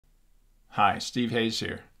Hi, Steve Hayes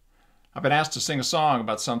here. I've been asked to sing a song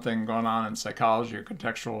about something going on in psychology or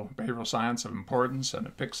contextual behavioral science of importance, and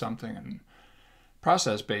to pick something in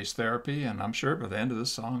process-based therapy, and I'm sure by the end of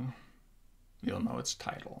this song, you'll know its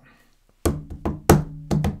title.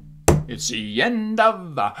 It's the end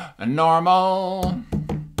of normal.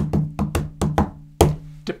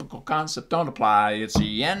 Typical concept don't apply. It's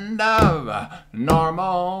the end of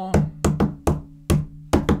normal.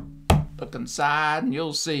 Look inside and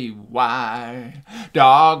you'll see why.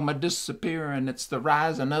 Dogma disappearing, it's the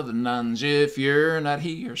rising of the nuns. If you're not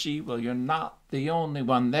he or she, well, you're not the only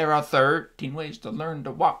one. There are 13 ways to learn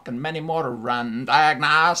to walk and many more to run.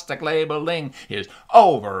 Diagnostic labeling is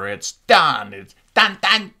over, it's done. It's done,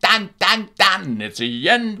 done, done, done, done. It's the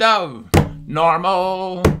end of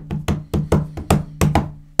normal.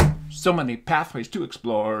 So many pathways to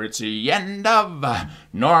explore. It's the end of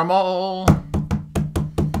normal.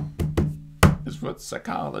 Is what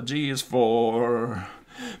psychology is for.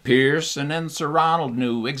 Pearson and Sir Ronald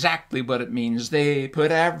knew exactly what it means. They put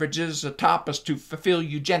averages atop us to fulfill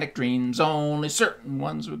eugenic dreams. Only certain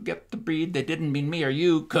ones would get the breed. They didn't mean me or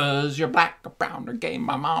you, 'cause you're black or brown or gay.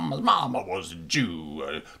 My mama's mama was a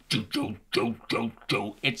Jew. Jew.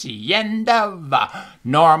 It's the end of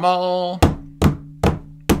normal.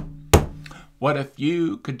 What if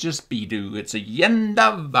you could just be do? It's the end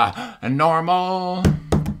of normal.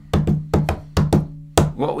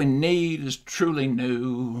 What we need is truly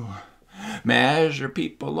new. Measure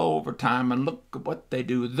people over time and look at what they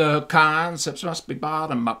do. The concepts must be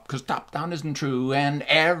bottom up, 'cause top down isn't true. And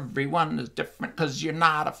everyone is different, 'cause you're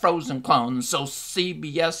not a frozen clone. So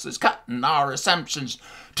CBS is cutting our assumptions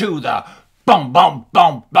to the boom, boom,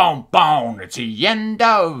 boom, boom, boom. It's the end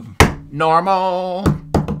of normal.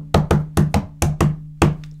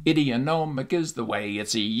 Idionomic is the way.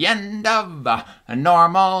 It's the end of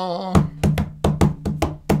normal.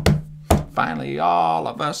 Finally, all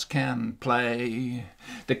of us can play.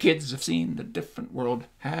 The kids have seen the different world.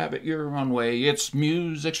 Have it your own way. It's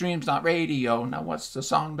music streams, not radio. Now what's the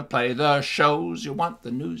song to play? The shows you want,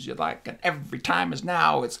 the news you like, and every time is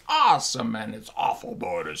now. It's awesome and it's awful,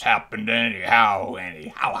 but it's happened anyhow.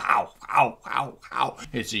 How.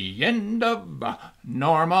 It's the end of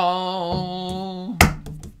normal.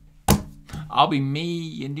 I'll be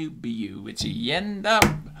me and you be you. It's the end of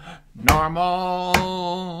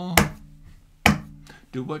normal.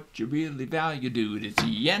 Do what you really value, dude. It's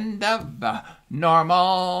the end of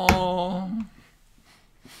normal.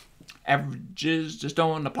 Averages just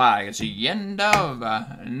don't apply. It's the end of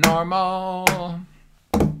normal.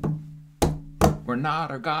 We're not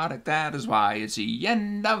ergodic, that is why. It's the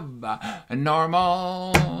end of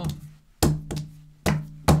normal.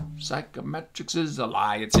 Psychometrics is a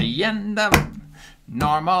lie. It's the end of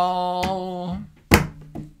normal.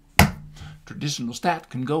 Traditional stat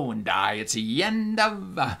can go and die. It's the end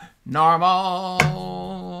of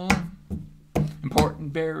normal.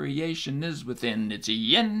 Important variation is within. It's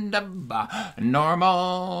the end of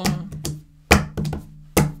normal.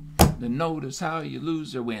 Then notice how you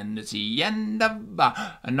lose or win. It's the end of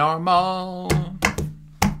normal.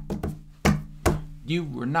 You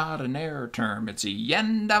were not an error term. It's the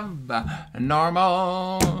end of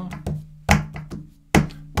normal.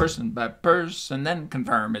 Person by person, then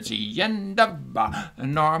confirm. It's the end of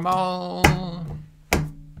normal.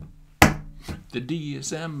 The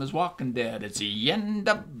DSM is walking dead. It's the end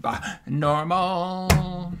of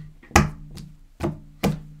normal.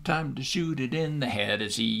 Time to shoot it in the head.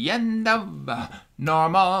 It's the end of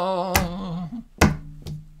normal.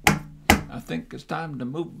 I think it's time to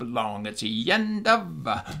move along. It's the end of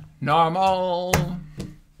normal.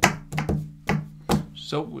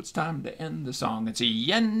 So it's time to end the song. It's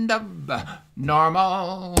the end of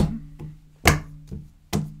normal.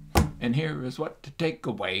 And here is what to take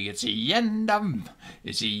away. It's the end of,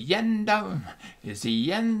 it's the end of, it's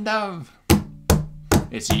the end of,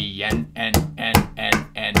 it's the end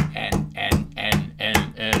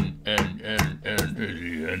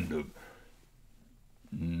of.